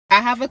I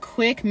have a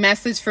quick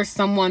message for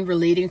someone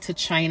relating to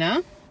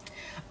China.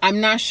 I'm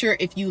not sure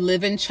if you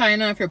live in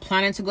China, if you're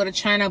planning to go to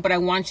China, but I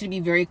want you to be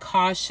very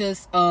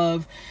cautious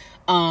of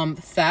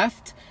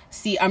theft.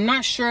 See, I'm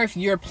not sure if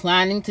you're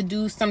planning to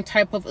do some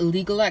type of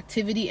illegal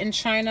activity in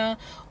China,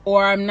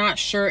 or I'm not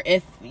sure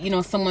if,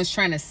 someone's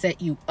trying to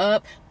set you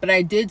up. But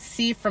I did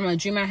see from a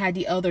dream I had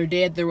the other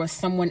day, there was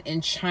someone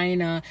in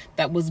China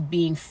that was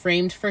being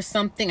framed for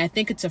something. I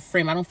think it's a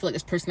frame. I don't feel like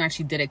this person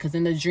actually did it, because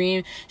in the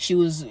dream, she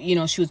was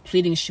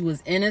pleading she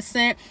was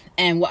innocent.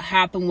 And what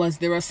happened was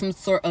there was some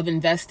sort of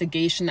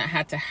investigation that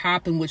had to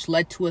happen, which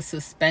led to a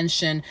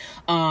suspension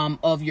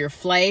of your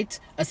flight,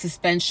 a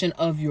suspension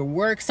of your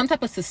work, some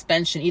type of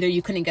suspension. Either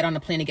you couldn't get on the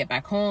plane to get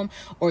back home,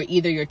 or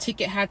either your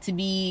ticket had to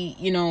be,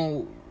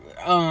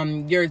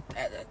 your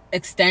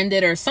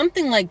extended or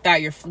something like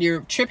that.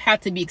 Your trip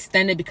had to be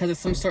extended because of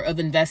some sort of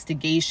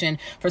investigation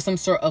for some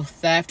sort of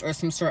theft or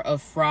some sort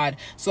of fraud.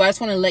 So I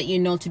just want to let you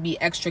know to be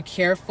extra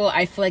careful.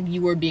 I feel like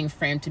you were being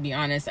framed, to be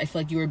honest. I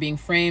feel like you were being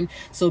framed.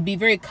 So be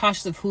very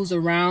cautious of who's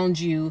around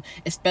you,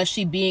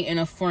 especially being in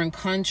a foreign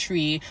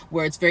country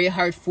where it's very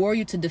hard for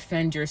you to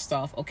defend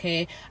yourself.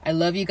 Okay, I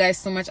love you guys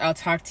so much. I'll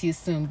talk to you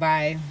soon.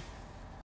 Bye.